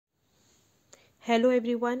Hello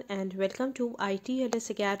everyone and welcome to ITLS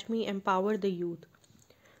Academy Empower the Youth.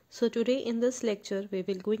 So today in this lecture we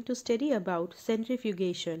will going to study about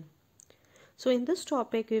centrifugation. So in this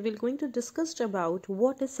topic we will going to discuss about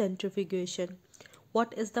what is centrifugation,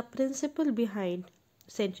 what is the principle behind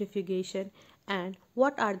centrifugation and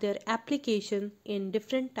what are their applications in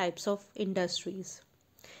different types of industries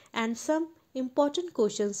and some important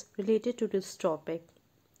questions related to this topic.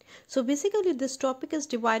 So basically this topic is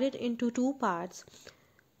divided into two parts.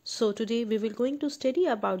 So today we will going to study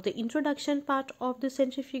about the introduction part of the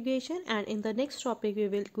centrifugation, and in the next topic we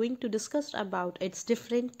will going to discuss about its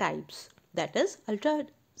different types, that is ultra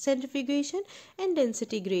centrifugation and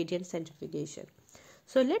density gradient centrifugation.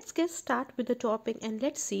 So let's get start with the topic and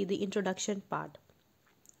let's see the introduction part.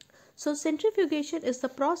 So centrifugation is the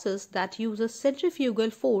process that uses centrifugal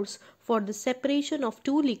force for the separation of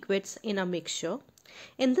two liquids in a mixture.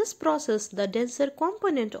 In this process, the denser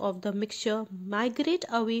component of the mixture migrate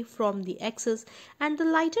away from the axis and the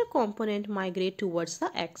lighter component migrate towards the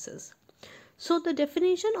axis. So the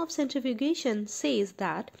definition of centrifugation says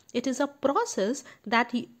that it is a process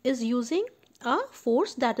that is using a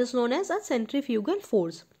force that is known as a centrifugal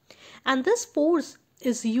force. And this force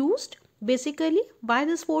is used basically, why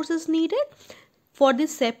this force is needed? For the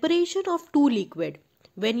separation of two liquid.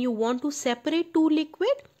 When you want to separate two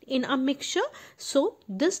liquid in a mixture, so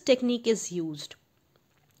this technique is used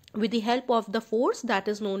with the help of the force that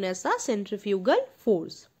is known as the centrifugal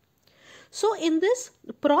force. So in this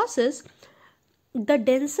process, the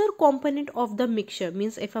denser component of the mixture,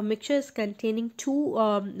 means if a mixture is containing two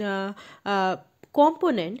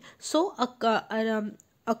component, so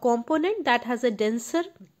a component that has a denser,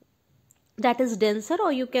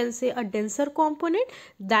 or you can say a denser component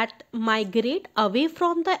that migrate away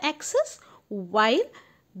from the axis, while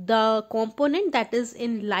the component that is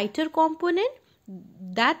in lighter component,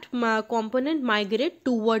 that component migrate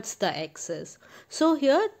towards the axis. So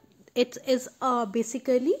here it is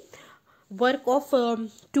basically work of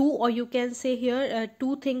two, or you can say here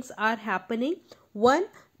two things are happening. One,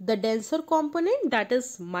 the denser component that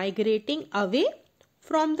is migrating away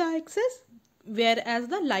from the axis, whereas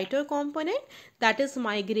the lighter component that is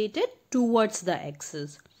migrated towards the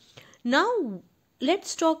axis. Now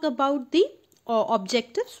let's talk about the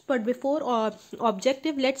objectives, but before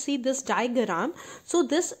objective, let's see this diagram. So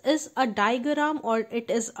this is a diagram, or it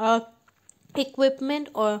is a equipment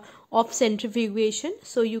of centrifugation.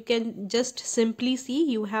 So you can just simply see,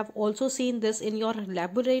 you have also seen this in your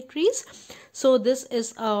laboratories. So this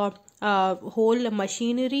is a whole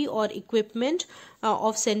machinery or equipment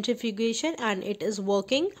of centrifugation, and it is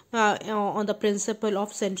working on the principle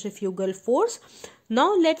of centrifugal force.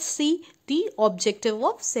 Now let's see the objective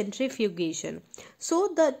of centrifugation.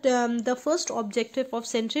 So that the first objective of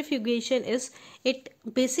centrifugation is it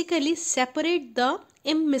basically separate the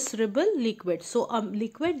immiscible liquid. So a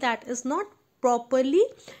liquid that is not properly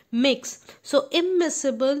mixed, so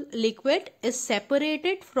immiscible liquid is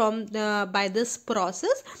separated from by this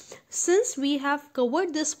process. Since we have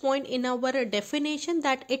covered this point in our definition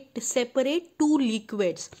that it separate two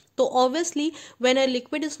liquids, so obviously when a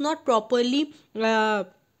liquid is not properly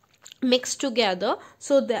mixed together,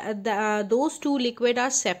 so those two liquid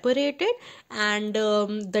are separated, and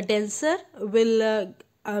the denser will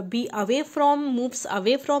be away from, moves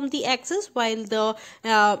away from the axis, while the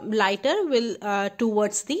lighter will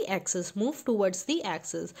towards the axis, move towards the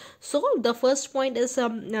axis. So the first point is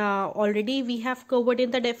already we have covered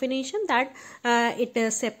in the definition that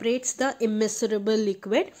it separates the immiscible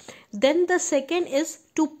liquid. Then the second is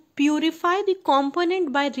to purify the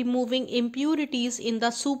component by removing impurities in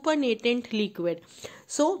the supernatant liquid.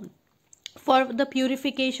 So for the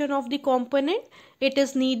purification of the component, it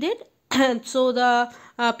is needed. So the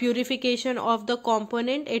purification of the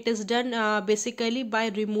component, it is done basically by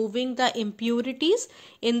removing the impurities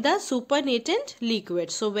in the supernatant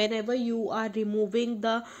liquid. So whenever you are removing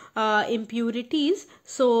the impurities,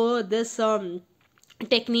 so this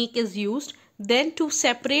technique is used. Then to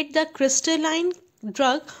separate the crystalline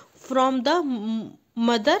drug from the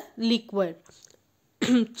mother liquid.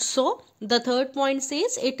 So the third point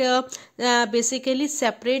says it basically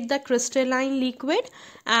separate the crystalline liquid,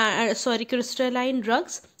 crystalline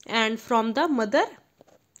drugs and from the mother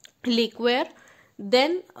liquid.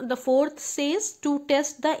 Then the fourth says to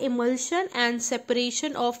test the emulsion and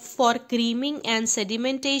separation of for creaming and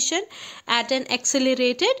sedimentation at an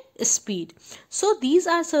accelerated speed. So these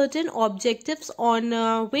are certain objectives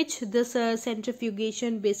on which this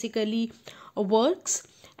centrifugation basically works,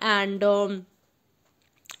 and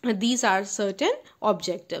these are certain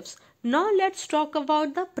objectives. Now let's talk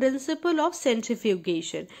about the principle of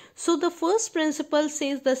centrifugation. So the first principle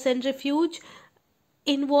says the centrifuge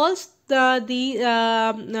involves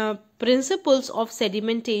the principles of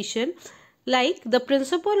sedimentation. Like the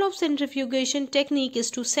principle of centrifugation technique is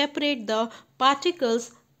to separate the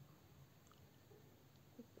particles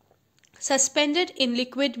suspended in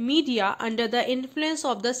liquid media under the influence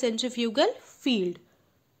of the centrifugal field.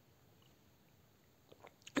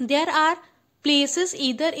 There are places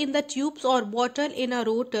either in the tubes or bottle in a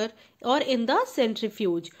rotor or in the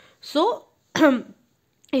centrifuge. So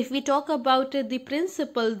if we talk about the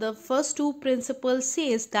principle, the first two principles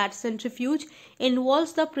says that centrifuge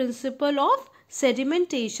involves the principle of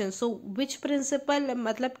sedimentation. So which principle,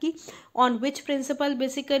 matlab ki on which principle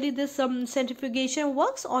basically this centrifugation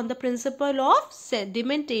works? On the principle of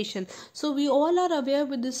sedimentation. So we all are aware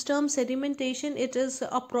with this term sedimentation. It is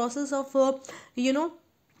a process of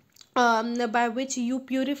by which you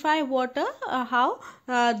purify water. How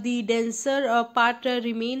the denser part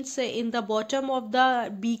remains in the bottom of the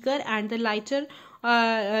beaker, and the lighter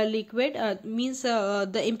liquid means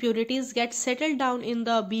the impurities get settled down in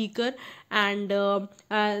the beaker, and then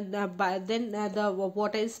the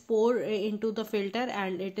water is poured into the filter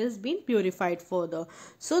and it is being purified further.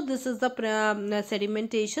 So this is the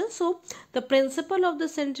sedimentation. So the principle of the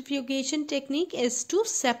centrifugation technique is to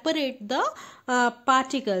separate the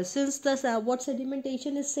particles. Since the what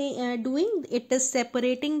sedimentation is doing, it is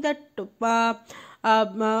separating the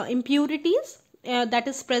impurities that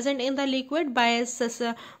is present in the liquid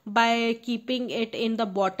by keeping it in the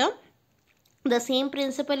bottom. The same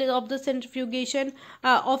principle is of the centrifugation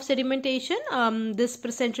of sedimentation. This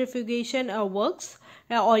centrifugation works,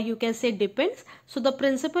 or you can say depends. So the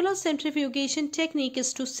principle of centrifugation technique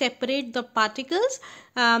is to separate the particles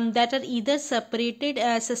that are either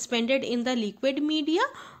suspended in the liquid media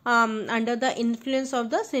under the influence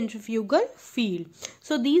of the centrifugal field.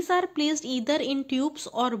 So these are placed either in tubes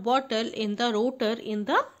or bottle in the rotor in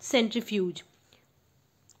the centrifuge.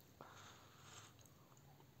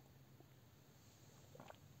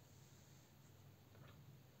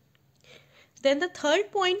 Then the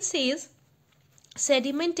third point says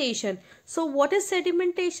sedimentation. So what is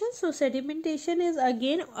sedimentation? So sedimentation is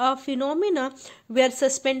again a phenomena where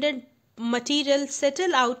suspended material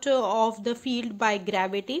settle out of the field by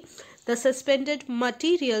gravity. The suspended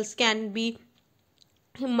materials can be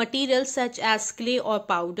materials such as clay or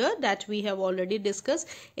powder that we have already discussed.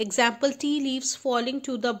 Example, tea leaves falling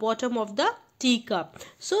to the bottom of the teacup.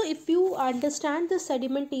 So if you understand the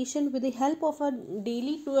sedimentation with the help of a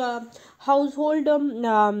daily household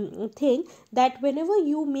thing, that whenever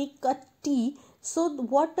you make a tea, so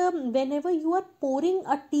what whenever you are pouring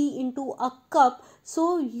a tea into a cup,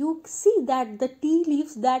 so you see that the tea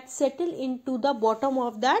leaves that settle into the bottom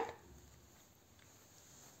of that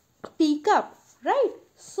teacup, right?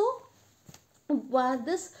 So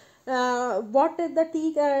this what the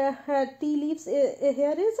tea leaves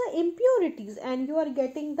here is impurities, and you are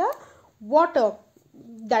getting the water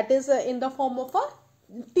that is in the form of a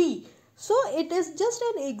tea. So it is just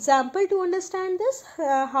an example to understand this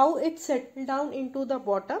how it settled down into the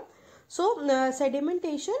bottom. So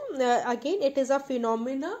sedimentation again, it is a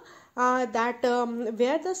phenomena that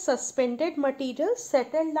where the suspended materials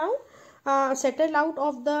settle out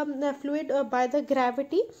of the fluid by the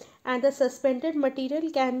gravity, and the suspended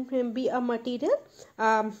material can be a material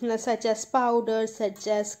such as powder, such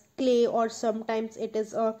as clay, or sometimes it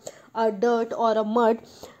is a dirt or a mud.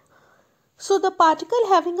 So the particle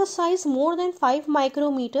having a size more than 5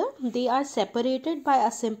 micrometer, they are separated by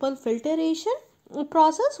a simple filtration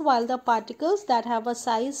process, while the particles that have a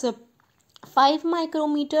size 5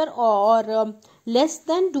 micrometer or less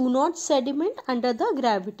than do not sediment under the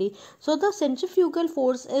gravity. So the centrifugal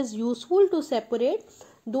force is useful to separate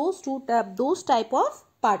those type of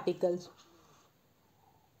particles.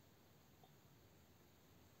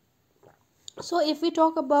 So if we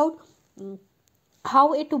talk about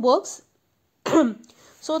how it works,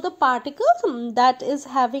 so the particle that is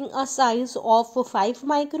having a size of 5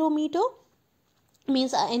 micrometer,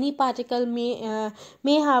 means any particle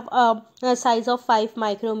may have a size of 5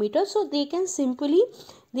 micrometer, so they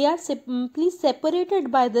are simply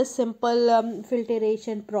separated by this simple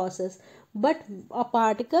filtration process. But a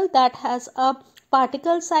particle that has a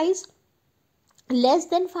particle size less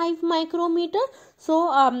than 5 micrometer,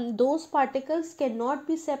 so those particles cannot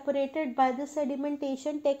be separated by the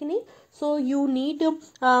sedimentation technique. So you need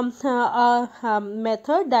a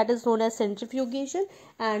method that is known as centrifugation,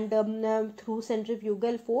 and through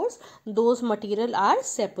centrifugal force those material are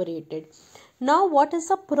separated. Now what is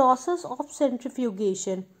the process of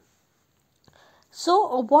centrifugation?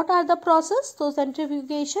 So what are the process? So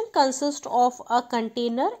centrifugation consists of a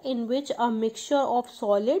container in which a mixture of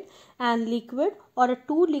solid and liquid or a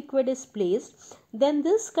two liquid is placed. Then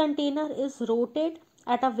this container is rotated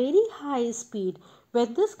at a very high speed.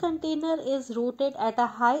 When this container is rotated at a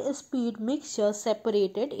high speed, mixture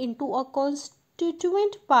separated into a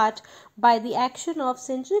constituent part by the action of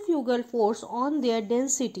centrifugal force on their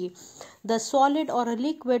density. The solid or a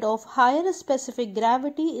liquid of higher specific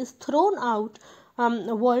gravity is thrown out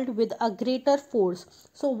world with a greater force.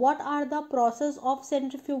 So what are the process of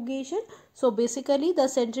centrifugation? So basically the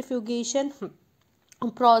centrifugation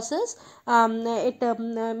process, it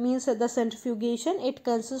means that the centrifugation, it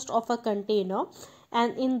consists of a container,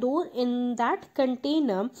 and in that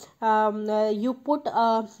container you put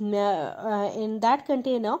in that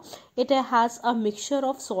container it has a mixture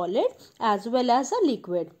of solid as well as a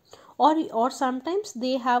liquid, or sometimes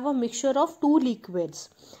they have a mixture of two liquids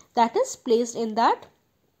that is placed in that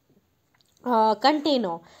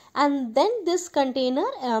container, and then this container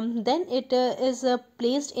then it is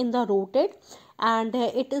placed in the rotate, and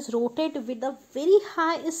it is rotated with a very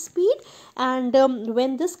high speed, and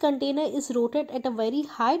when this container is rotated at a very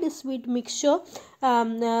high speed, mixture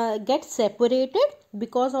gets separated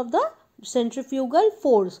because of the centrifugal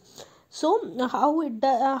force. So how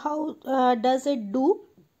does it do?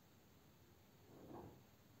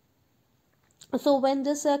 So when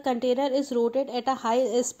this container is rotated at a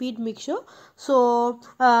high speed mixture, so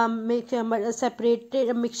mixture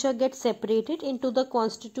gets separated into the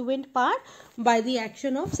constituent part by the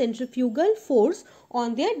action of centrifugal force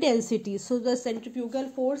on their density. So the centrifugal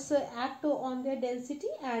force act on their density,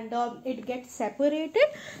 and it gets separated.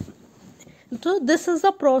 So this is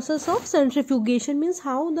the process of centrifugation, means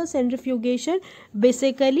how the centrifugation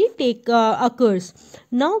basically occurs.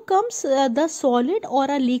 Now comes the solid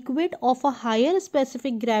or a liquid of a higher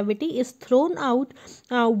specific gravity is thrown out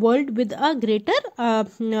world with a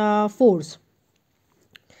greater force.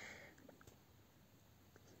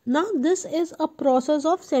 Now this is a process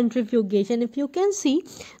of centrifugation. If you can see,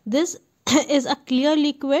 this is a clear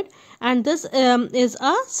liquid, and this is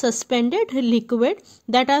a suspended liquid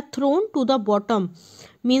that are thrown to the bottom,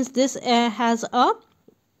 means this has a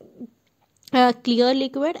clear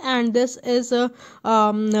liquid, and this is a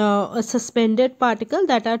suspended particle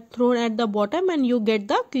that are thrown at the bottom, and you get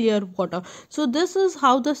the clear water. So this is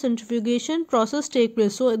how the centrifugation process take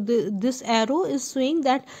place. So this arrow is showing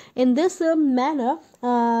that in this manner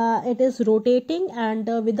it is rotating, and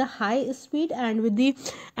with the high speed,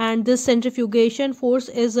 and this centrifugation force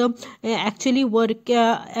is actually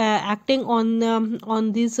acting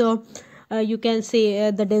on these you can say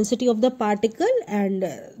the density of the particle, and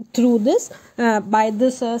through this by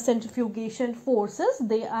this centrifugation forces,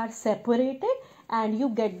 they are separated and you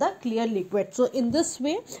get the clear liquid. So in this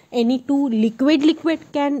way, any two liquid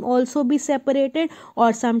can also be separated,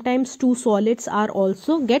 or sometimes two solids are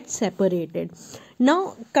also get separated.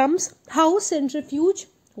 Now comes how centrifuge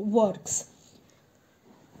works.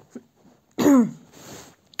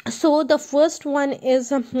 So the first one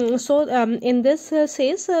is in this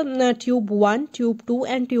says tube 1, tube 2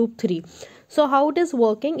 and tube 3. So how it is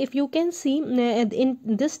working, if you can see in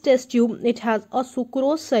this test tube, it has a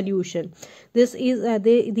sucrose solution. This is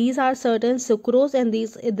these are certain sucrose, and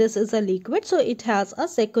this is a liquid, so it has a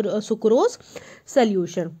sucrose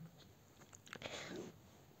solution.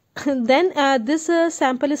 Then this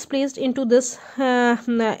sample is placed into this,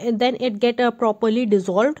 then it get properly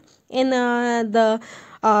dissolved in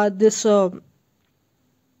this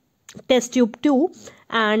test tube 2,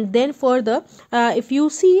 and then further if you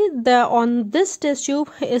see on this test tube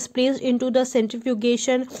is placed into the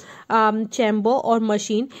centrifugation chamber or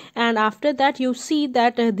machine, and after that you see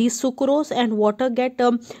that these sucrose and water get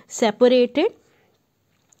separated.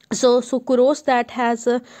 So sucrose that has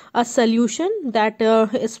a solution that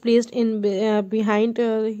is placed in behind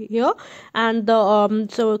here, and the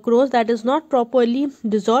sucrose that is not properly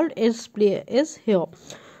dissolved is here.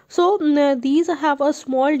 So these have a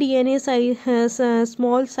small DNA size,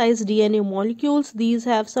 small size DNA molecules. These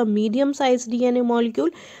have some medium size DNA molecule,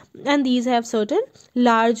 and these have certain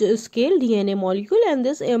large scale DNA molecule. And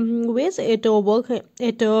this ways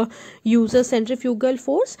it uses centrifugal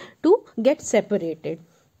force to get separated.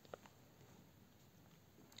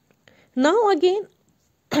 Now again,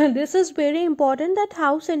 this is very important, that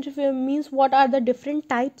how centrifuge means what are the different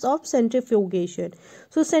types of centrifugation.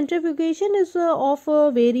 So centrifugation is of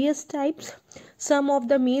various types. Some of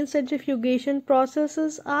the main centrifugation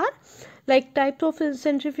processes are like type of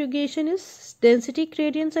centrifugation is density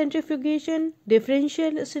gradient centrifugation,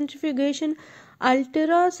 differential centrifugation,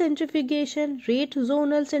 ultra centrifugation, rate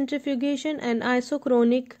zonal centrifugation, and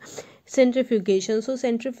isochronic centrifugation. So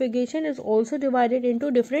centrifugation is also divided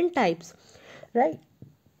into different types, right?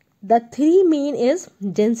 The three main is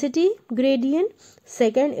density gradient,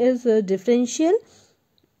 second is differential,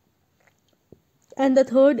 and the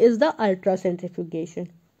third is the ultracentrifugation.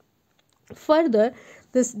 Further,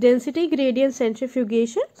 this density gradient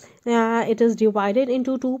centrifugation, it is divided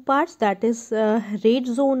into two parts, that is rate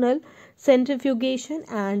zonal centrifugation,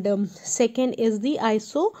 and second is the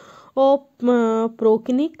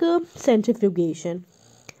isoprochronic centrifugation.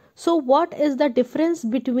 So what is the difference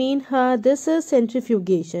between this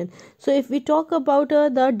centrifugation? So if we talk about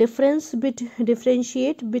the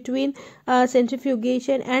differentiate between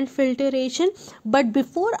centrifugation and filtration, but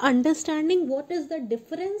before understanding what is the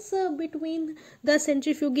difference between the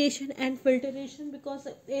centrifugation and filtration, because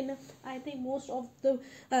in I think most of the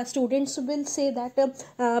students will say that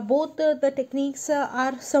both the techniques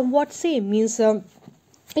are somewhat same, means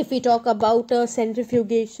if we talk about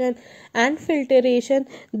centrifugation and filtration,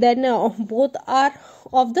 then both are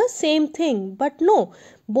of the same thing, but no,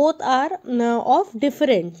 both are of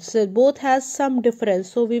different, so both has some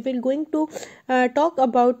difference. So we will going to talk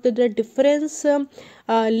about the difference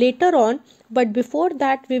later on, but before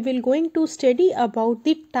that we will going to study about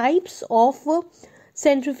the types of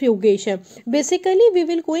centrifugation. Basically we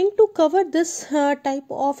will going to cover this type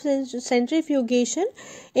of centrifugation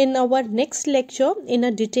in our next lecture in a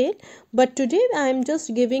detail, but today I am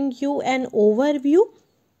just giving you an overview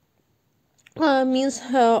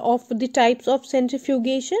of the types of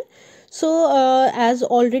centrifugation. So as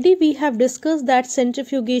already we have discussed that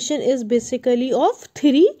centrifugation is basically of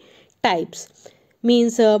three types,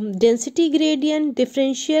 means density gradient,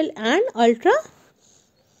 differential, and ultra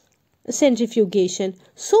centrifugation.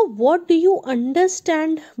 So what do you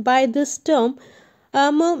understand by this term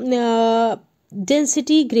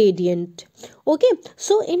density gradient? Okay,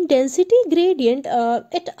 so in density gradient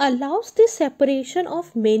it allows the separation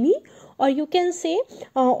of many, or you can say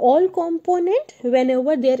all component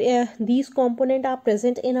whenever these component are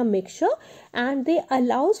present in a mixture, and they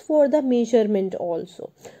allows for the measurement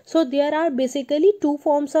also. So there are basically two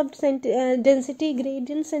forms of density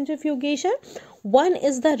gradient centrifugation. One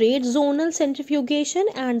is the rate zonal centrifugation,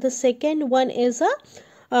 and the second one is a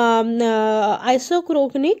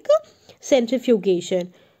isochronic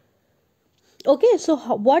centrifugation. Okay, so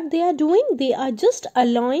what they are doing, they are just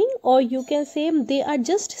allowing, or you can say they are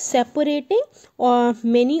just separating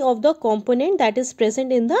many of the component that is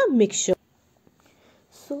present in the mixture.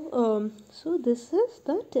 So this is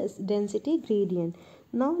the density gradient.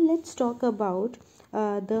 Now let's talk about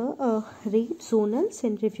the rate zonal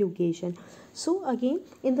centrifugation. So again,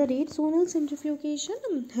 in the rate zonal centrifugation,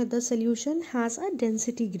 the solution has a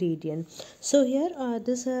density gradient. So here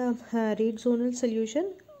this rate zonal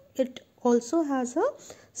solution, it also has a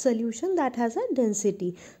solution that has a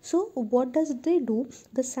density. So what does they do?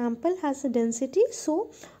 The sample has a density,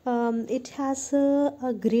 so it has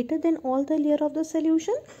a greater than all the layer of the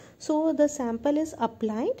solution. So the sample is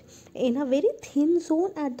applied in a very thin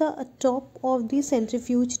zone at the top of the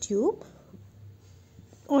centrifuge tube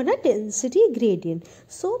on a density gradient.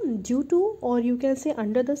 So due to, or you can say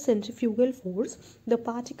under the centrifugal force, the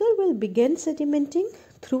particle will begin sedimenting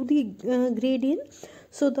through the gradient.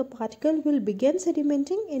 So the particle will begin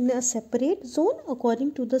sedimenting in a separate zone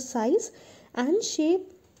according to the size and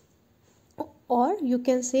shape, or you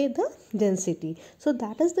can say the density. So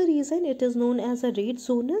that is the reason it is known as a rate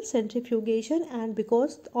zonal centrifugation, and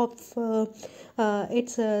because of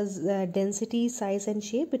its density, size and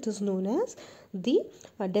shape, it is known as the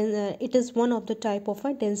it is one of the type of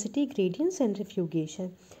a density gradient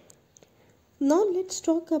centrifugation. Now let's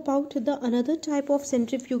talk about the another type of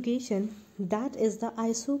centrifugation, that is the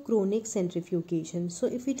isochronic centrifugation. So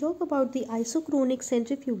if we talk about the isochronic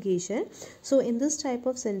centrifugation, so in this type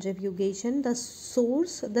of centrifugation, the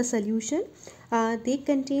solution they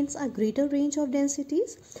contains a greater range of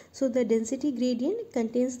densities. So the density gradient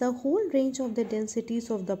contains the whole range of the densities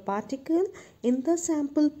of the particle in the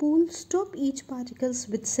sample pool. Stop each particles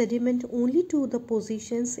with sediment only to the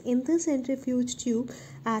positions in the centrifuge tube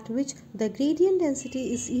at which the gradient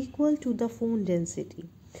density is equal to the phone density.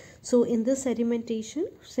 So in this sedimentation,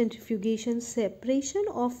 centrifugation, separation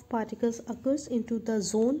of particles occurs into the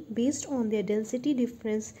zone based on their density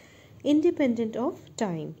difference independent of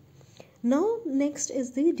time. Now next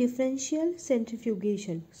is the differential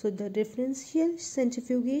centrifugation. So the differential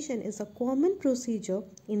centrifugation is a common procedure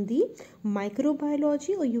in the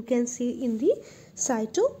microbiology, or you can say in the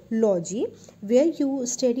cytology, where you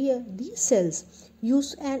study the cells.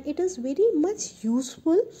 And it is very much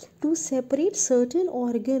useful to separate certain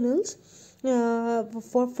organelles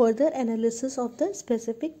for further analysis of the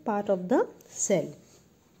specific part of the cell.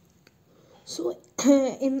 So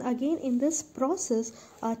in this process,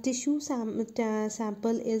 a tissue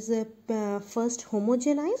sample is first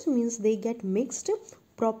homogenized, means they get mixed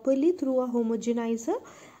properly through a homogenizer,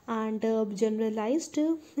 and generalized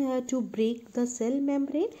to break the cell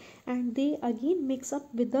membrane, and they again mix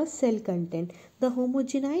up with the cell content. The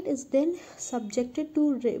homogenide is then subjected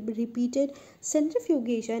to repeated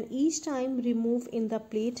centrifugation, each time remove in the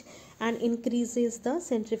plate and increases the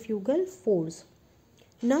centrifugal force.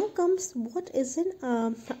 Now comes what is an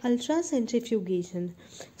ultra centrifugation.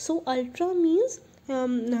 So ultra means,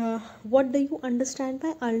 what do you understand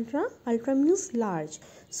by ultra? Ultra means large.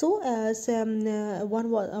 So as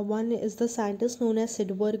one is the scientist known as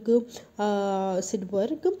Sidberg,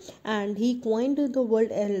 and he coined the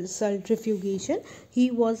word centrifugation.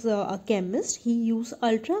 He was a chemist. He used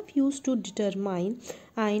ultrafuse to determine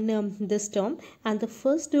this term, and the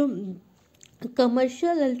first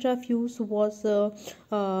commercial ultrafuse was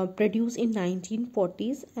produced in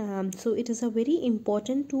 1940s. So it is a very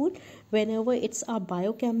important tool whenever it's a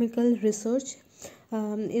biochemical research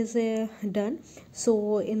is done.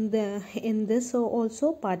 So in this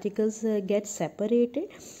also particles get separated,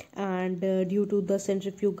 and due to the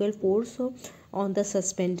centrifugal force on the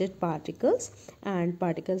suspended particles, and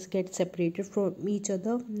particles get separated from each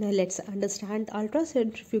other. Now let's understand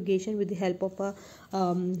ultracentrifugation with the help of a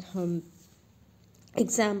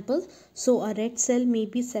example. So a red cell may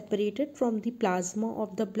be separated from the plasma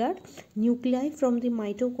of the blood, nuclei from the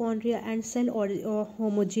mitochondria and cell or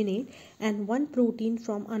homogenate, and one protein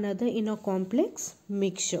from another in a complex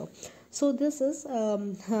mixture. So this is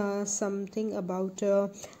something about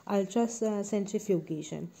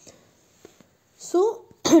ultracentrifugation. So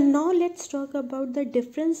now let's talk about the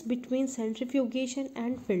difference between centrifugation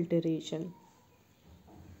and filtration.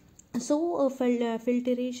 So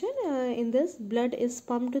filtration, in this, blood is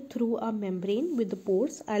pumped through a membrane with the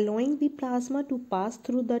pores, allowing the plasma to pass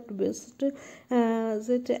through the twist,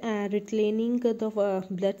 retaining the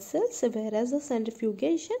blood cells. Whereas the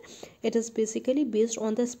centrifugation, it is basically based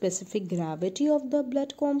on the specific gravity of the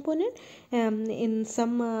blood component. In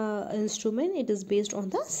some instrument, it is based on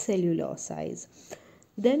the cellular size.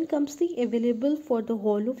 Then comes the available for the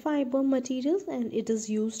hollow fiber materials, and it is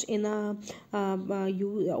used in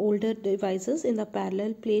older devices in the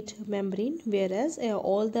parallel plate membrane, whereas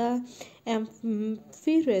all the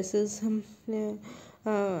amphiresis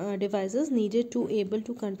devices needed to able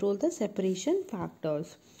to control the separation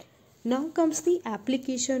factors. Now comes the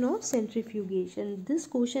application of centrifugation. This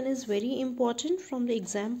question is very important from the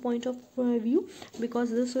exam point of view, because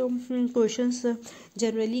this questions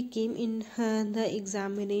generally came in the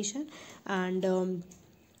examination, and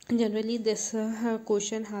generally this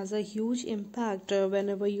question has a huge impact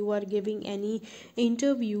whenever you are giving any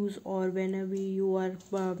interviews, or whenever you are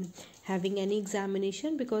having any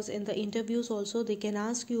examination, because in the interviews also they can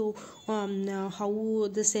ask you how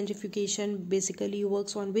the centrifugation basically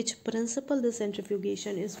works, on which principle the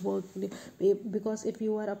centrifugation is worked, because if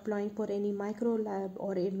you are applying for any micro lab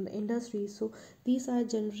or in industry, so these are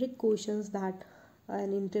generic questions that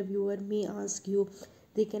an interviewer may ask you.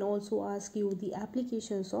 They can also ask you the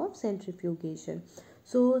applications of centrifugation.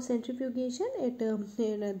 So centrifugation,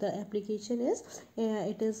 the application is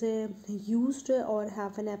it is used or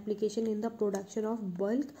have an application in the production of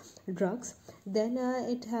bulk drugs. Then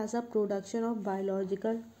it has a production of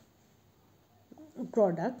biological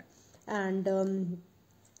product, and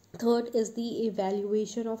third is the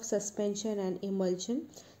evaluation of suspension and emulsion.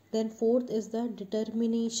 Then fourth is the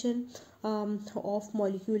determination of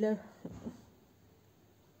molecular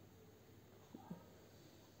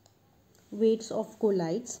weights of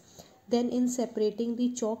colloids. Then in separating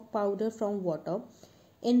the chalk powder from water,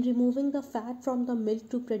 in removing the fat from the milk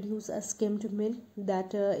to produce a skimmed milk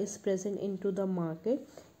that is present into the market.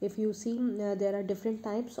 If you see, there are different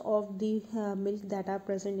types of the milk that are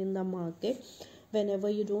present in the market. Whenever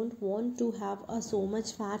you don't want to have so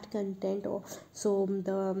much fat content, or so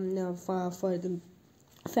the for the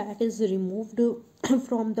fat is removed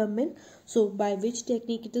from the milk. So by which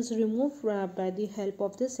technique it is removed? By the help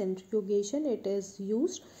of the centrifugation it is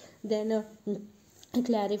used. Then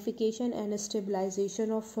clarification and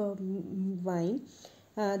stabilization of wine.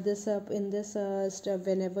 This in this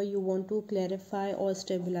whenever you want to clarify or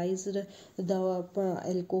stabilize the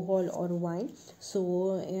alcohol or wine,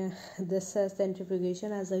 so this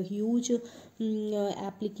centrifugation has a huge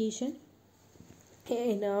application.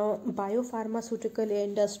 In biopharmaceutical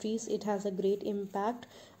industries, it has a great impact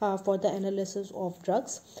for the analysis of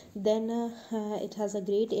drugs. Then it has a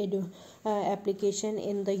great application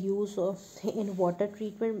in the use of in water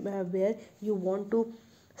treatment, where you want to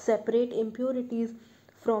separate impurities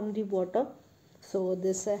from the water. So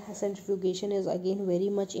this centrifugation is again very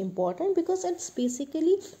much important because it's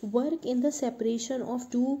basically work in the separation of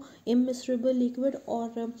two immiscible liquid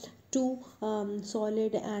or two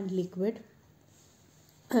solid and liquid,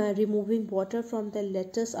 removing water from the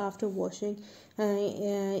lettuce after washing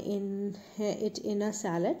in it in a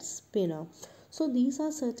salad spinner. So these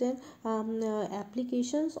are certain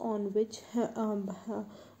applications on which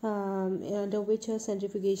under which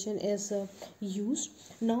centrifugation is used.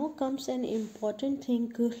 Now comes an important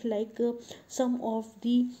thing, like some of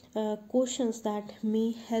the questions that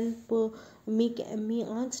may help make me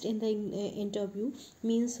asked in the interview,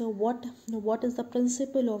 means what is the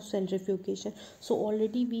principle of centrifugation. So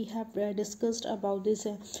already we have discussed about this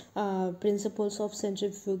principles of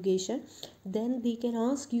centrifugation. Then they can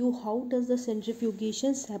ask you, how does the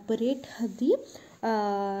centrifugation separate the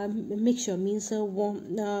mixture, means in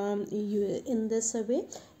this way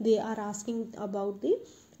they are asking about the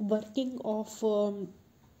working of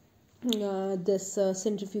this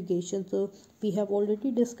centrifugation. So we have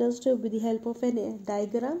already discussed with the help of a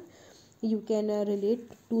diagram. You can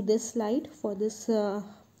relate to this slide for this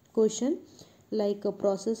question, like a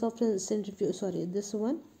process of centrifuge, sorry, this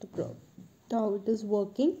one, how it is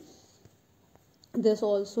working. This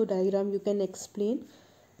also diagram you can explain.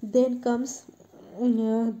 Then comes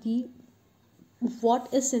the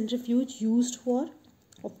what is centrifuge used for.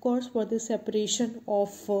 Of course, for the separation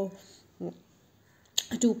of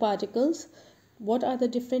two particles. What are the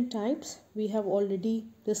different types we have already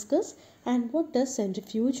discussed, and what does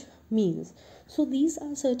centrifuge means. So these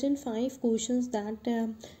are certain 5 questions that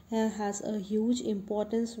has a huge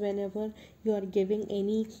importance whenever you are giving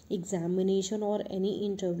any examination or any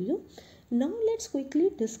interview. Now let's quickly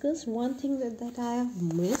discuss one thing that I have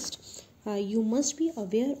missed. You must be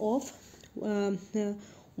aware of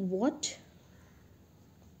what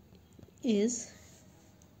is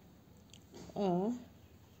a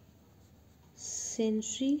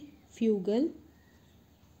centrifugal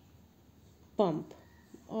pump,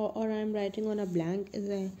 or I'm writing on a blank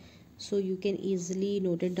so you can easily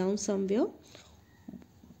note it down somewhere.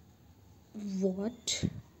 What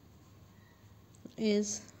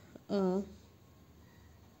is a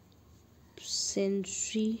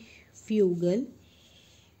centrifugal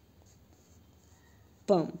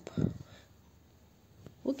pump?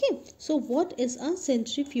 Okay, so what is a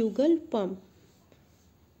centrifugal pump?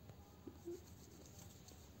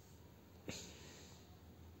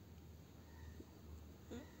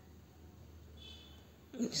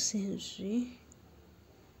 Centrifugal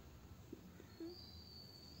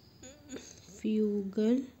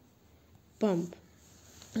pump.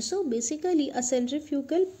 So basically a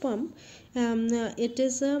centrifugal pump, it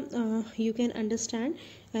is a you can understand,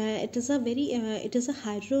 it is a very it is a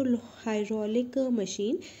hydraulic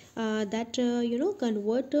machine that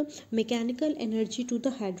convert mechanical energy to the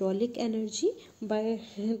hydraulic energy by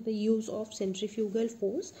the use of centrifugal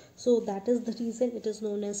force. So that is the reason it is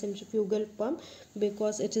known as centrifugal pump,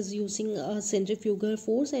 because it is using a centrifugal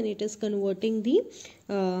force and it is converting the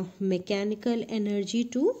mechanical energy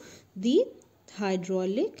to the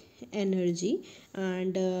hydraulic energy,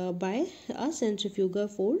 and by a centrifugal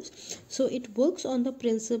force. So it works on the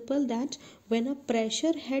principle that when a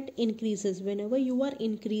pressure head increases, whenever you are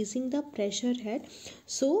increasing the pressure head,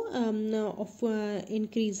 so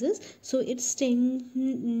increases, so its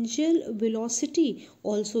tangential velocity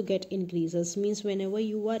also get increases. Means whenever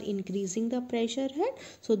you are increasing the pressure head,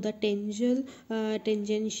 so the tangential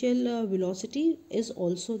velocity is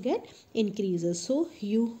also get increases. So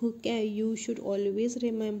you should always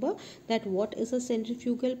remember that what is a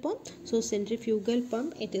centrifugal pump. So centrifugal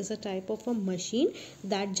pump, it is a type of a machine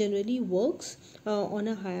that generally works on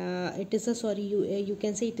a it is a you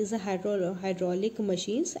can say it is a hydraulic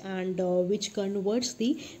machines, and which converts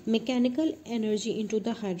the mechanical energy into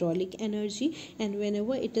the hydraulic energy. And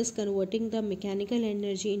whenever it is converting the mechanical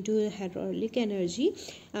energy into hydraulic energy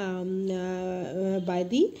by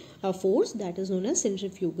the force that is known as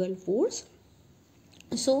centrifugal force.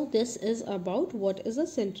 So this is about what is a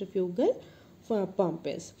centrifugal pump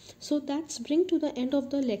is. So that's bring to the end of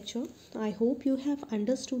the lecture. I hope you have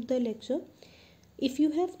understood the lecture. If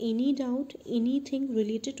you have any doubt, anything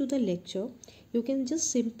related to the lecture, you can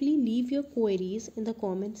just simply leave your queries in the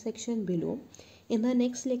comment section below. In the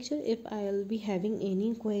next lecture, if I'll be having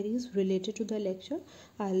any queries related to the lecture,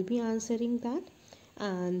 I'll be answering that.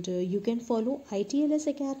 And you can follow ITLS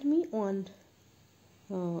Academy on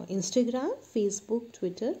Instagram, Facebook,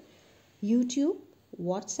 Twitter, YouTube,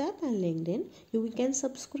 WhatsApp and LinkedIn. You can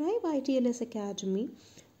subscribe ITLS Academy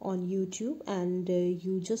on YouTube, and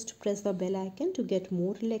you just press the bell icon to get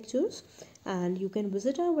more lectures. and you can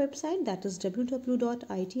visit our website, that is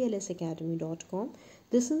www.itlsacademy.com.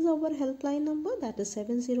 This is our helpline number, that is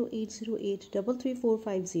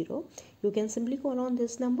 7080833450. You can simply call on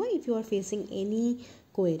this number if you are facing any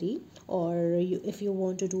query, or if you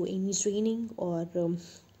want to do any training or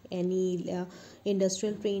any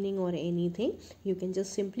industrial training or anything. You can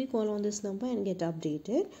just simply call on this number and get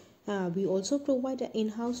updated. We also provide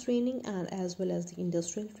in-house training and as well as the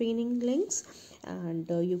industrial training links, and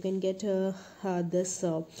you can get this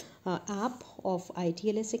app of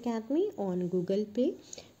ITLS Academy on Google Play.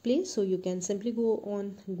 So you can simply go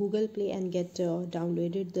on Google Play and get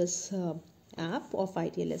downloaded this app of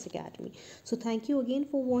ITLS Academy. So thank you again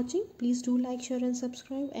for watching. Please do like, share and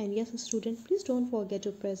subscribe, and yes student, please don't forget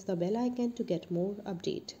to press the bell icon to get more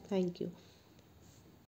update. Thank you.